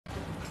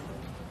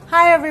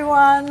Hi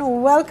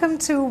everyone, welcome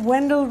to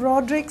Wendell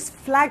Rodricks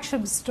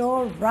flagship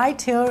store right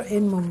here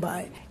in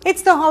Mumbai.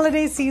 It's the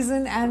holiday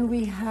season and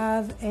we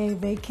have a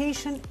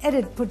vacation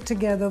edit put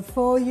together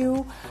for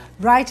you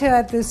right here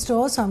at this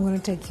store, so I'm going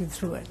to take you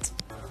through it.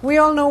 We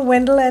all know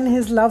Wendell and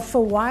his love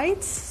for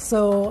whites,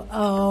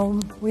 so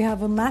we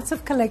have a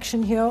massive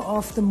collection here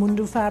of the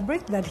Mundu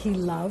fabric that he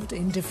loved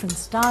in different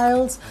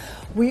styles.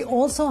 We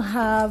also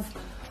have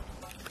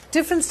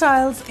different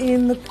styles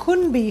in the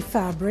Kunbi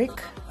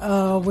fabric,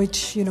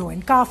 which, you know,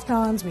 in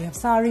kaftans, we have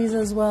saris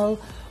as well,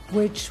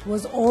 which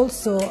was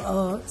also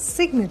a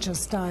signature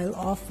style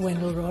of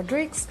Wendell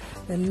Rodricks.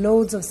 There are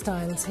loads of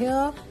styles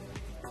here.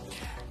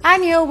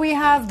 And here we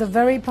have the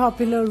very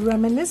popular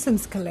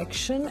Reminiscence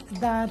collection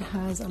that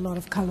has a lot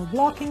of color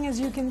blocking, as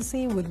you can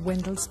see, with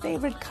Wendell's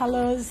favorite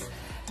colors.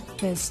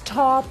 There's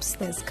tops,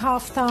 there's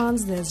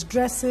kaftans, there's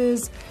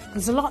dresses.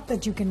 There's a lot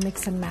that you can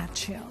mix and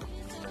match here.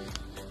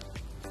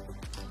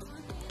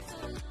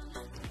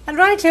 And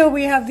right here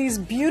we have these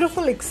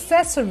beautiful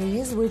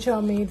accessories which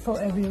are made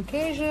for every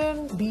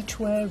occasion,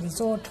 beachwear,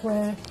 resort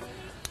wear.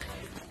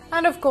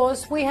 And of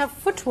course we have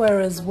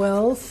footwear as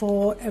well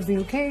for every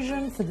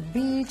occasion, for the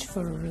beach,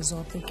 for a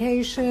resort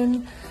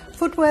vacation.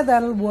 Footwear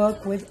that'll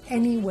work with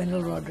any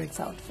Wendell Rodricks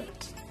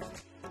outfit.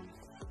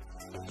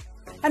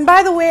 And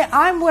by the way,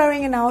 I'm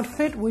wearing an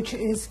outfit which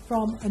is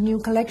from a new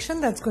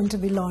collection that's going to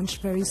be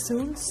launched very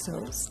soon,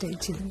 so stay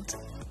tuned.